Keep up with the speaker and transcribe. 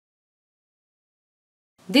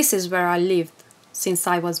This is where I lived since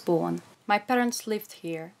I was born. My parents lived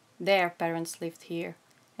here, their parents lived here,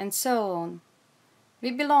 and so on.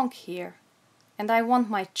 We belong here, and I want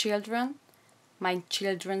my children, my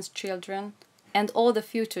children's children, and all the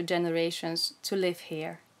future generations to live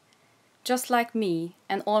here, just like me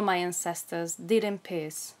and all my ancestors did in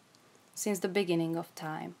peace since the beginning of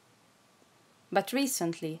time. But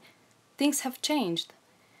recently, things have changed.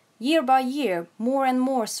 Year by year, more and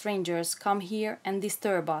more strangers come here and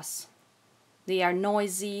disturb us. They are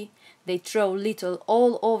noisy, they throw litter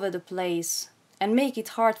all over the place, and make it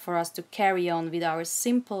hard for us to carry on with our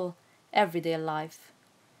simple, everyday life.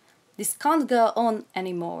 This can't go on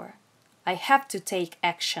anymore. I have to take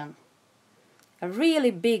action. A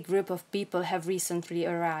really big group of people have recently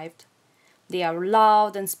arrived. They are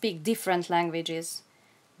loud and speak different languages.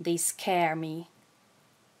 They scare me.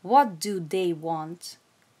 What do they want?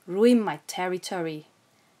 Ruin my territory?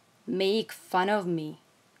 Make fun of me?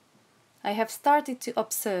 I have started to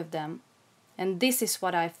observe them, and this is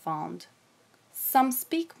what I found. Some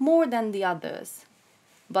speak more than the others,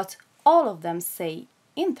 but all of them say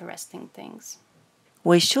interesting things.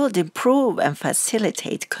 We should improve and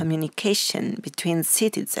facilitate communication between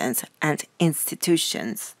citizens and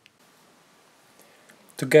institutions.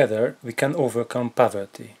 Together, we can overcome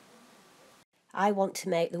poverty. I want to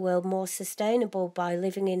make the world more sustainable by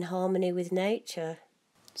living in harmony with nature.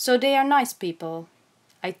 So they are nice people.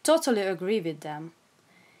 I totally agree with them.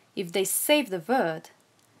 If they save the world,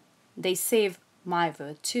 they save my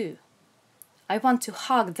world too. I want to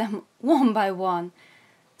hug them one by one.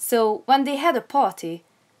 So when they had a party,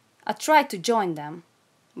 I tried to join them,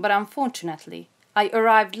 but unfortunately I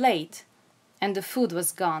arrived late and the food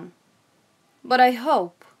was gone. But I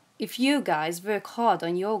hope if you guys work hard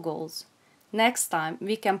on your goals, next time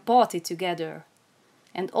we can party together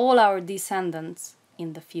and all our descendants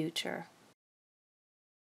in the future.